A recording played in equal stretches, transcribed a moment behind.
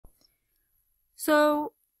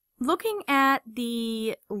So looking at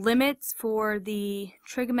the limits for the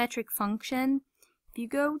trigonometric function, if you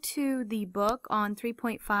go to the book on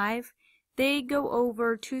 3.5, they go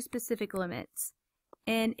over two specific limits.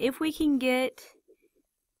 And if we can get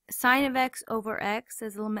sine of x over x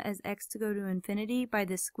as the limit as x to go to infinity by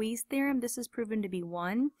the squeeze theorem, this is proven to be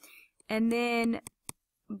 1. And then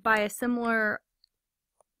by a similar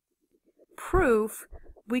proof,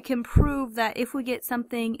 we can prove that if we get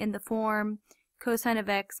something in the form cosine of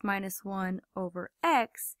x minus 1 over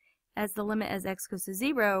x as the limit as x goes to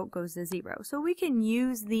 0 goes to 0. So we can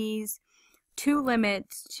use these two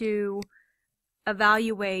limits to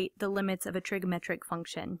evaluate the limits of a trigonometric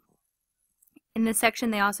function. In this section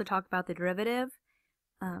they also talk about the derivative.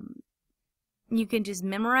 You can just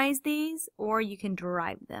memorize these or you can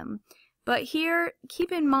derive them. But here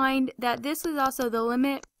keep in mind that this is also the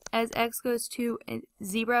limit as x goes to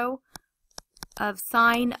 0 of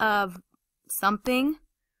sine of something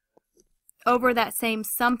over that same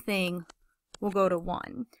something will go to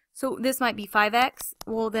 1. So this might be 5x.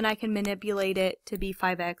 Well, then I can manipulate it to be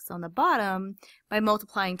 5x on the bottom by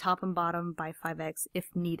multiplying top and bottom by 5x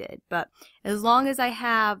if needed. But as long as I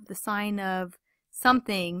have the sine of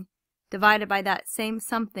something divided by that same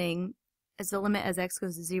something, as the limit as x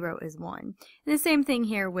goes to 0 is 1. And the same thing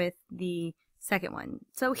here with the second one.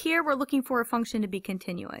 So here we're looking for a function to be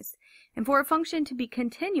continuous. And for a function to be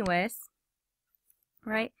continuous,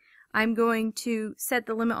 right, I'm going to set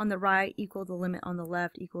the limit on the right equal the limit on the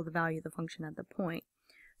left equal the value of the function at the point.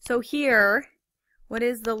 So here, what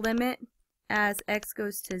is the limit as x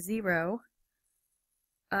goes to 0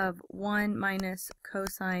 of 1 minus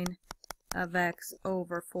cosine of x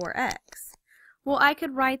over 4x? Well, I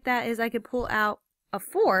could write that as I could pull out a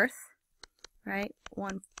fourth, right,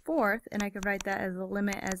 1/4, and I could write that as the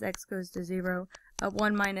limit as x goes to 0 of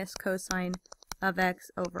 1 minus cosine of x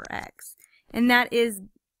over x. And that is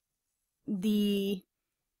the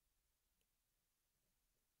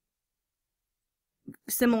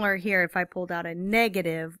similar here. If I pulled out a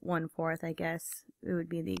negative 1/4, I guess it would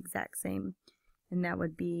be the exact same, and that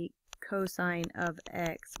would be cosine of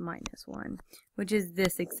x minus 1, which is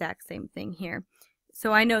this exact same thing here.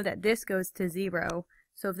 So I know that this goes to 0,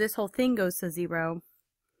 so if this whole thing goes to 0,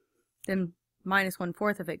 then minus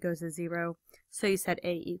 1/4 of it goes to 0, so you set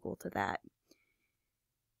a equal to that.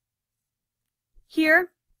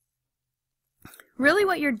 Here, really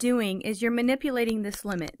what you're doing is you're manipulating this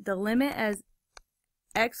limit, the limit as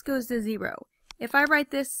x goes to 0. If I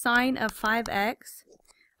write this sine of 5x,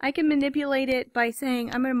 I can manipulate it by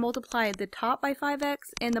saying I'm going to multiply the top by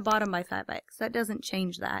 5x and the bottom by 5x. That doesn't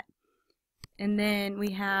change that. And then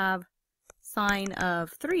we have sine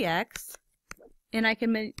of 3x, and I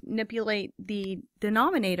can manipulate the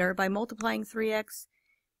denominator by multiplying 3x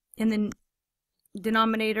in the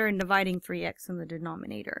denominator and dividing 3x in the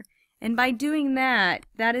denominator. And by doing that,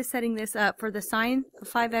 that is setting this up for the sine of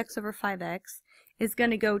 5x over 5x is going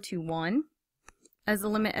to go to 1 as the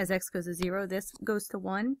limit as x goes to 0. This goes to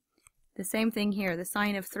 1. The same thing here, the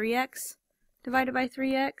sine of 3x divided by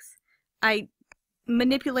 3x. I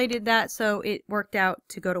manipulated that so it worked out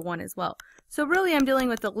to go to 1 as well. So really I'm dealing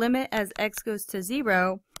with the limit as x goes to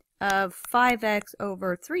 0 of 5x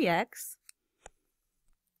over 3x.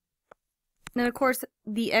 And of course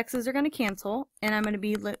the x's are going to cancel, and I'm going to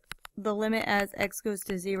be the limit as x goes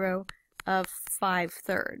to 0 of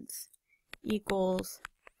 5/3 equals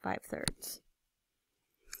 5/3.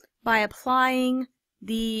 By applying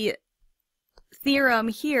the theorem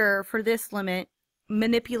here for this limit,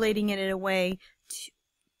 manipulating it in a way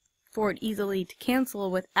for it easily to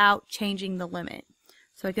cancel without changing the limit.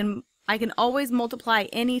 So I can always multiply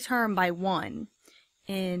any term by 1,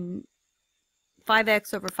 and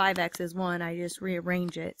 5x over 5x is 1. I just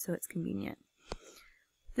rearrange it so it's convenient.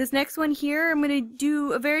 This next one here, I'm going to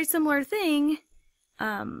do a very similar thing.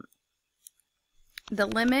 The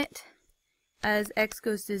limit as x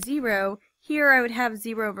goes to 0, here I would have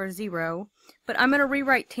 0 over 0, but I'm going to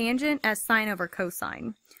rewrite tangent as sine over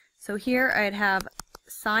cosine. So here I'd have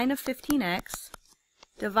sine of 15x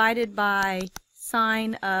divided by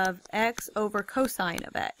sine of x over cosine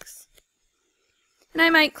of x. And I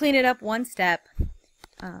might clean it up one step.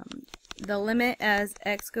 The limit as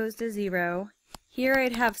x goes to 0, here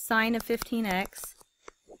I'd have sine of 15x,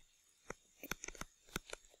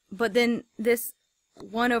 but then this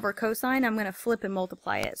 1 over cosine, I'm going to flip and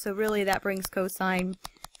multiply it. So really that brings cosine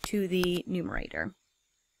to the numerator.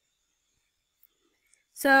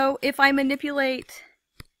 So if I manipulate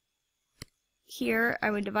here, I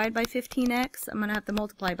would divide by 15x. I'm going to have to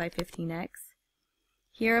multiply by 15x.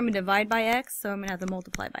 Here I'm going to divide by x, so I'm going to have to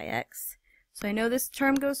multiply by x. So I know this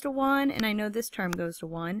term goes to 1, and I know this term goes to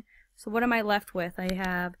 1. So what am I left with? I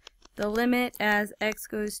have the limit as x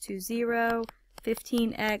goes to 0,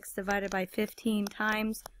 15x divided by 15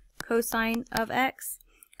 times cosine of x.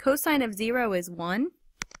 Cosine of 0 is 1.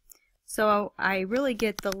 So I really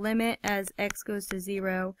get the limit as x goes to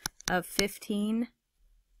 0 of 15,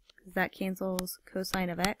 because that cancels cosine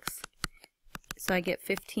of x. So I get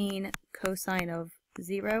 15 cosine of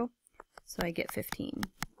 0, so I get 15.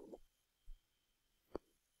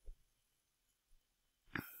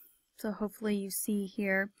 So hopefully you see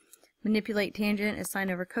here, manipulate tangent is sine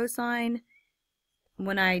over cosine.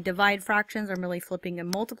 When I divide fractions, I'm really flipping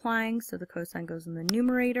and multiplying, so the cosine goes in the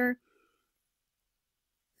numerator.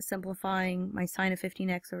 Simplifying, my sine of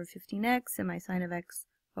 15x over 15x, and my sine of x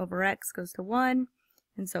over x goes to 1,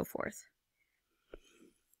 and so forth.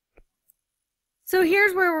 So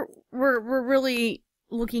here's where we're really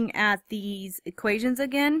looking at these equations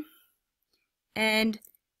again. And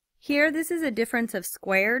here, this is a difference of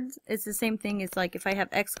squareds. It's the same thing as like if I have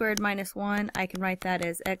x squared minus 1, I can write that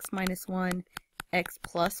as x minus 1, x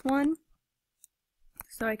plus 1.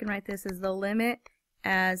 So I can write this as the limit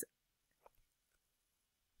as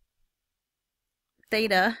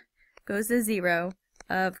theta goes to 0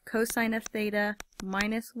 of cosine of theta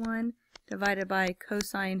minus 1 divided by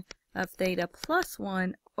cosine of theta plus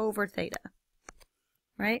 1 over theta,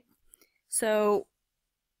 right? So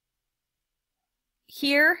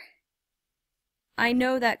here, I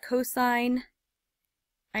know that cosine,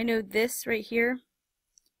 I know this right here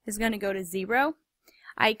is going to go to 0.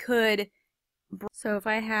 I could, so if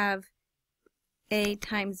I have a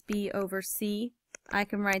times b over c, I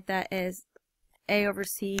can write that as a over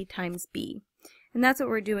c times b. And that's what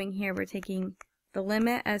we're doing here. We're taking the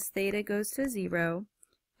limit as theta goes to 0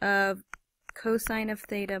 of cosine of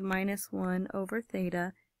theta minus 1 over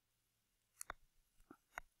theta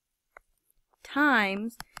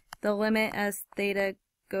times the limit as theta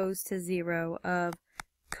goes to 0 of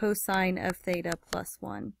cosine of theta plus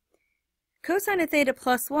 1. Cosine of theta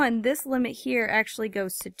plus 1, this limit here actually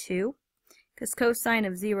goes to 2, because cosine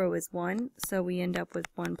of 0 is 1, so we end up with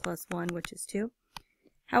 1 plus 1, which is 2.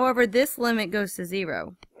 However, this limit goes to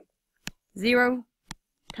 0. 0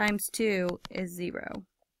 times 2 is 0.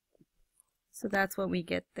 So that's what we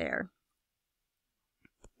get there.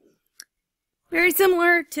 Very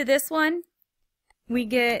similar to this one, we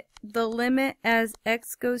get the limit as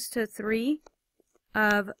x goes to 3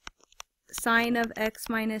 of sine of x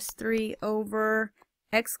minus 3 over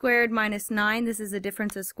x squared minus 9. This is a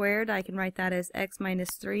difference of squared. I can write that as x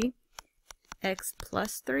minus 3, x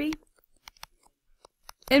plus 3.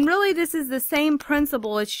 And really this is the same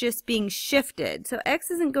principle, it's just being shifted. So x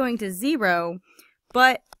isn't going to 0,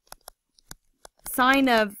 but sine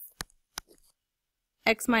of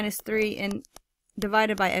x minus 3 and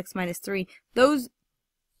divided by x minus 3, those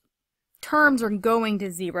terms are going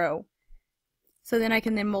to 0. So then I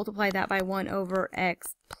can then multiply that by 1 over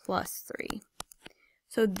x plus 3.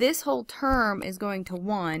 So this whole term is going to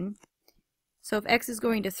 1. So if x is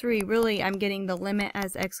going to 3, really I'm getting the limit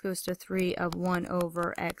as x goes to 3 of 1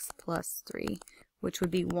 over x plus 3, which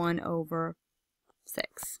would be 1 over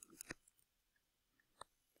 6.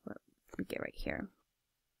 Let me get right here.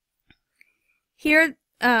 Here,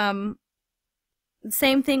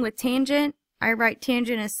 same thing with tangent. I write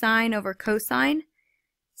tangent as sine over cosine,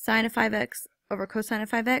 sine of 5x over cosine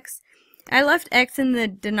of 5x. I left x in the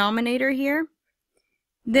denominator here.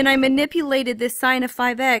 Then I manipulated this sine of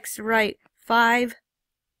 5x to write 5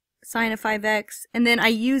 sine of 5x, and then I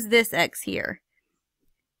use this x here.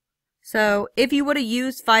 So if you would have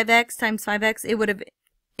used 5x times 5x, it would have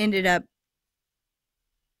ended up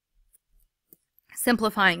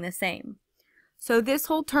simplifying the same. So this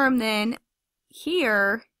whole term then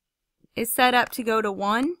here is set up to go to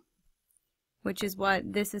 1, which is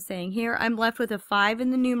what this is saying here. I'm left with a 5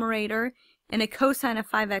 in the numerator and a cosine of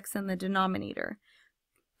 5x in the denominator.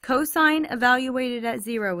 Cosine evaluated at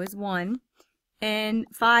 0 is 1, and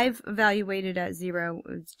 5 evaluated at 0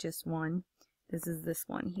 is just 1. This is this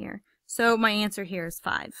one here. So my answer here is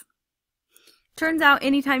 5. Turns out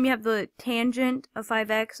anytime you have the tangent of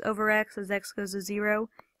 5x over x as x goes to 0,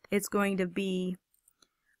 it's going to be,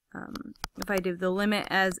 if I do the limit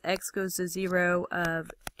as x goes to 0 of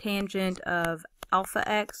tangent of alpha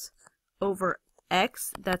x over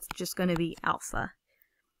x, that's just going to be alpha.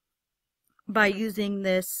 By using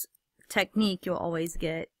this technique, you'll always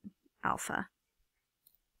get alpha.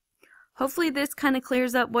 Hopefully this kind of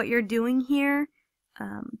clears up what you're doing here.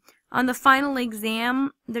 On the final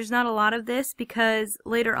exam, there's not a lot of this because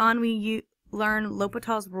later on we learn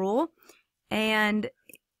L'Hopital's rule, and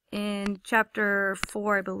in chapter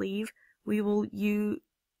 4, I believe, we will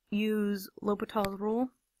use L'Hopital's rule.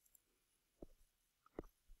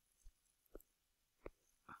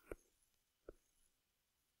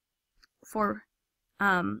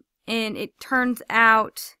 And it turns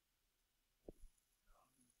out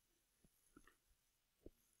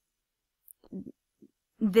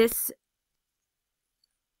this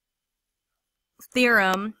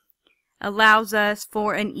theorem allows us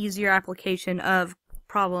for an easier application of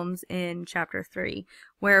problems in chapter 3,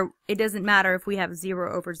 where it doesn't matter if we have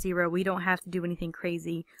 0 over 0, we don't have to do anything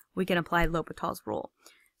crazy, we can apply L'Hopital's rule.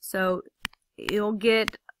 So you'll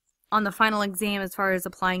get on the final exam, as far as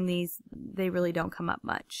applying these, they really don't come up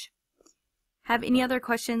much. Have any other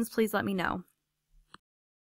questions, please let me know.